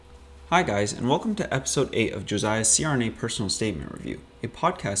Hi guys, and welcome to episode 8 of Josiah's CRNA Personal Statement Review, a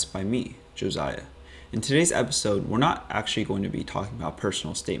podcast by me, Josiah. In today's episode, we're not actually going to be talking about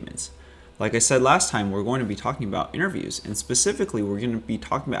personal statements. Like I said last time, we're going to be talking about interviews, and specifically we're going to be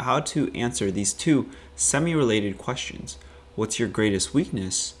talking about how to answer these two semi-related questions. What's your greatest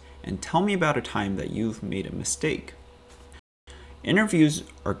weakness? And tell me about a time that you've made a mistake. Interviews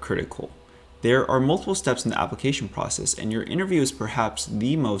are critical. There are multiple steps in the application process, and your interview is perhaps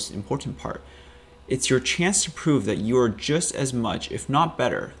the most important part. It's your chance to prove that you are just as much, if not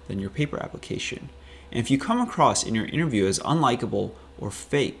better, than your paper application. And if you come across in your interview as unlikable or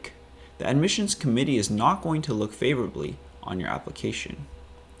fake, the admissions committee is not going to look favorably on your application.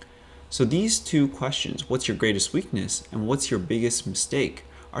 So these two questions, what's your greatest weakness and what's your biggest mistake,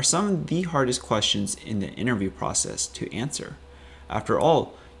 are some of the hardest questions in the interview process to answer. After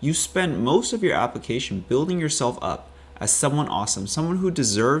all, you spend most of your application building yourself up as someone awesome, someone who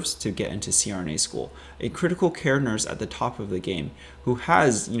deserves to get into CRNA school, a critical care nurse at the top of the game, who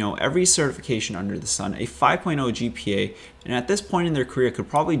has, every certification under the sun, a 5.0 GPA, and at this point in their career could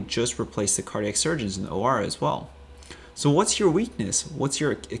probably just replace the cardiac surgeons in the OR as well. So what's your weakness? What's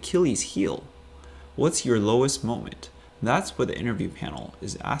your Achilles heel? What's your lowest moment? That's what the interview panel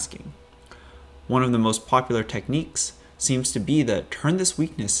is asking. One of the most popular techniques seems to be that turn this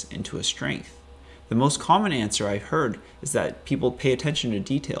weakness into a strength. The most common answer I've heard is that people pay attention to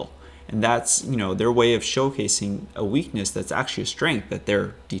detail, and that's, their way of showcasing a weakness that's actually a strength, that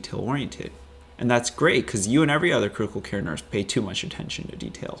they're detail oriented. And that's great because you and every other critical care nurse pay too much attention to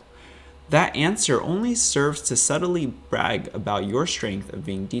detail. That answer only serves to subtly brag about your strength of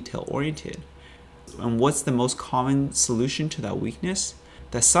being detail oriented. And what's the most common solution to that weakness?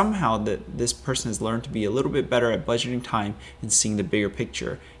 That somehow that this person has learned to be a little bit better at budgeting time and seeing the bigger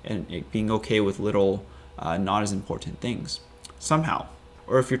picture and being okay with little not as important things somehow.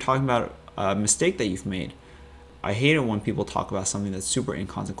 Or if you're talking about a mistake that you've made, I hate it when people talk about something that's super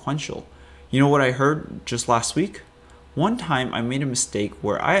inconsequential. You know what I heard just last week? One time I made a mistake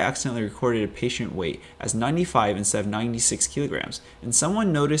where I accidentally recorded a patient weight as 95 instead of 96 kilograms, and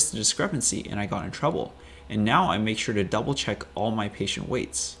someone noticed the discrepancy and I got in trouble. And now I make sure to double check all my patient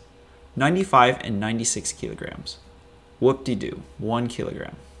weights. 95 and 96 kilograms. Whoop-de-doo, 1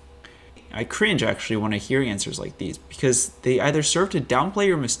 kilogram. I cringe actually when I hear answers like these because they either serve to downplay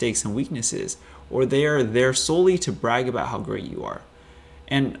your mistakes and weaknesses or they are there solely to brag about how great you are.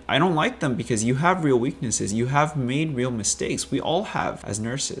 And I don't like them because you have real weaknesses. You have made real mistakes. We all have as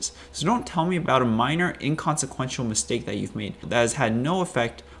nurses. So don't tell me about a minor inconsequential mistake that you've made that has had no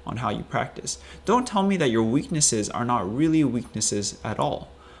effect on how you practice. Don't tell me that your weaknesses are not really weaknesses at all.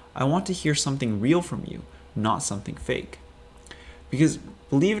 I want to hear something real from you, not something fake. Because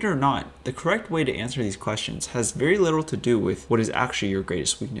believe it or not, the correct way to answer these questions has very little to do with what is actually your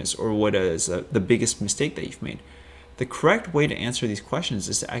greatest weakness or what is the biggest mistake that you've made. The correct way to answer these questions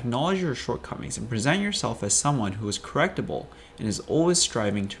is to acknowledge your shortcomings and present yourself as someone who is correctable and is always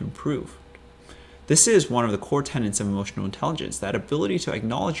striving to improve. This is one of the core tenets of emotional intelligence, that ability to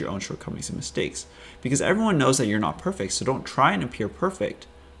acknowledge your own shortcomings and mistakes. Because everyone knows that you're not perfect, so don't try and appear perfect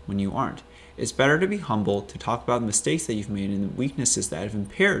when you aren't. It's better to be humble, to talk about the mistakes that you've made and the weaknesses that have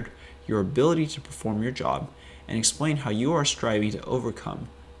impaired your ability to perform your job, and explain how you are striving to overcome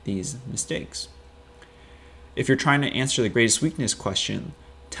these mistakes. If you're trying to answer the greatest weakness question,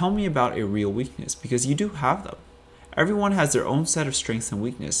 tell me about a real weakness, because you do have them. Everyone has their own set of strengths and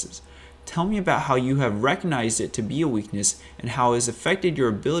weaknesses. Tell me about how you have recognized it to be a weakness and how it has affected your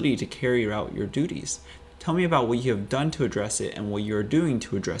ability to carry out your duties. Tell me about what you have done to address it and what you are doing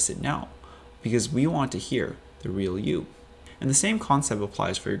to address it now, because we want to hear the real you. And the same concept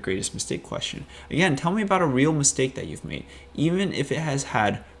applies for your greatest mistake question. Again, tell me about a real mistake that you've made, even if it has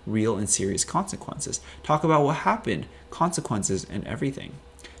had real and serious consequences. Talk about what happened, consequences, and everything.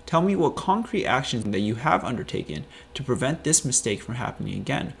 Tell me what concrete actions that you have undertaken to prevent this mistake from happening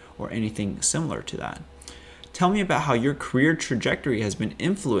again, or anything similar to that. Tell me about how your career trajectory has been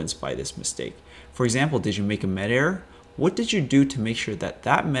influenced by this mistake. For example, did you make a med error? What did you do to make sure that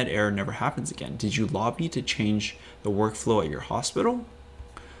that med error never happens again? Did you lobby to change the workflow at your hospital?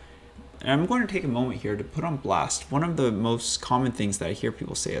 And I'm going to take a moment here to put on blast one of the most common things that I hear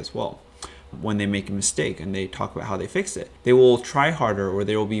people say as well. When they make a mistake and they talk about how they fixed it, they will try harder, or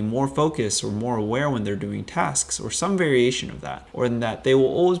they will be more focused or more aware when they're doing tasks, or some variation of that, or in that they will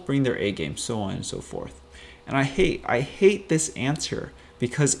always bring their A game, so on and so forth. And I hate this answer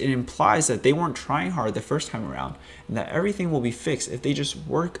because it implies that they weren't trying hard the first time around and that everything will be fixed if they just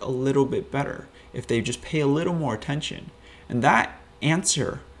work a little bit better, if they just pay a little more attention. And that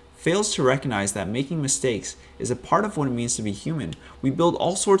answer fails to recognize that making mistakes is a part of what it means to be human. We build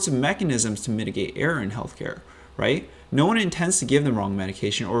all sorts of mechanisms to mitigate error in healthcare, right? No one intends to give the wrong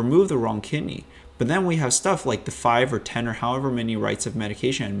medication or remove the wrong kidney. But then we have stuff like the 5 or 10 or however many rights of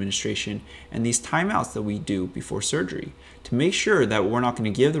medication administration and these timeouts that we do before surgery to make sure that we're not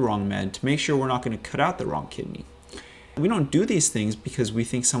going to give the wrong med, to make sure we're not going to cut out the wrong kidney. We don't do these things because we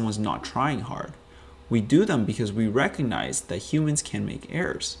think someone's not trying hard. We do them because we recognize that humans can make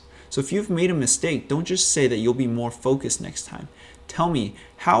errors. So if you've made a mistake, don't just say that you'll be more focused next time. Tell me,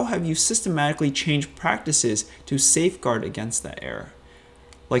 how have you systematically changed practices to safeguard against that error?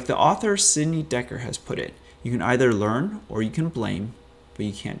 Like the author Sidney Dekker has put it, you can either learn or you can blame, but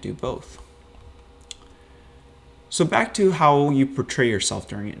you can't do both. So back to how you portray yourself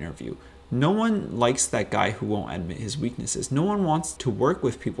during an interview. No one likes that guy who won't admit his weaknesses. No one wants to work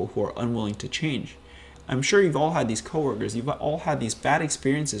with people who are unwilling to change. I'm sure you've all had these coworkers, you've all had these bad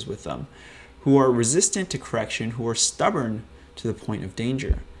experiences with them, who are resistant to correction, who are stubborn to the point of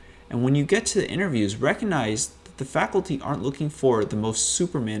danger. And when you get to the interviews, recognize the faculty aren't looking for the most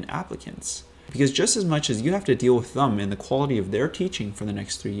Superman applicants. Because just as much as you have to deal with them and the quality of their teaching for the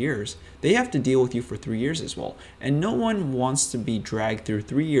next 3 years, they have to deal with you for 3 years as well. And no one wants to be dragged through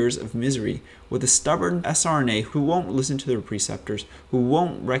 3 years of misery with a stubborn SRNA who won't listen to their preceptors, who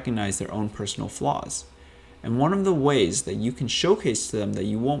won't recognize their own personal flaws. And one of the ways that you can showcase to them that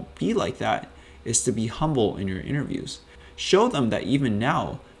you won't be like that is to be humble in your interviews. Show them that even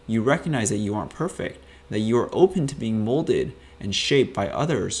now, you recognize that you aren't perfect, that you are open to being molded and shaped by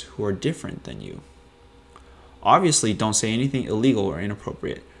others who are different than you. Obviously, don't say anything illegal or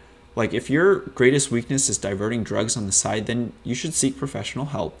inappropriate. Like if your greatest weakness is diverting drugs on the side, then you should seek professional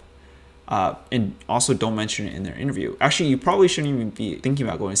help. And also don't mention it in their interview. Actually, you probably shouldn't even be thinking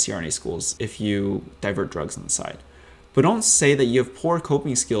about going to CRNA schools if you divert drugs on the side. But don't say that you have poor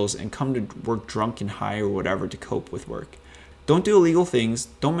coping skills and come to work drunk and high or whatever to cope with work. Don't do illegal things,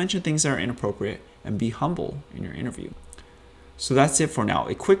 don't mention things that are inappropriate, and be humble in your interview. So that's it for now.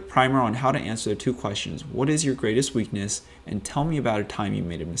 A quick primer on how to answer the 2 questions. What is your greatest weakness? And tell me about a time you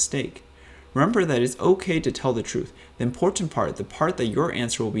made a mistake. Remember that it's okay to tell the truth. The important part, the part that your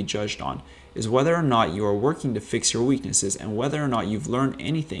answer will be judged on, is whether or not you are working to fix your weaknesses and whether or not you've learned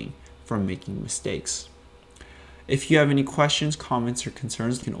anything from making mistakes. If you have any questions, comments, or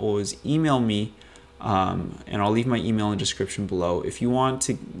concerns, you can always email me. And I'll leave my email in the description below. If you want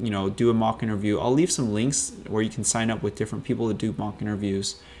to, do a mock interview, I'll leave some links where you can sign up with different people to do mock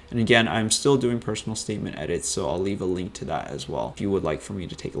interviews. And again, I'm still doing personal statement edits, so I'll leave a link to that as well if you would like for me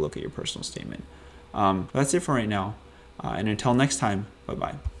to take a look at your personal statement. That's it for right now. And until next time,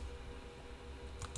 bye-bye.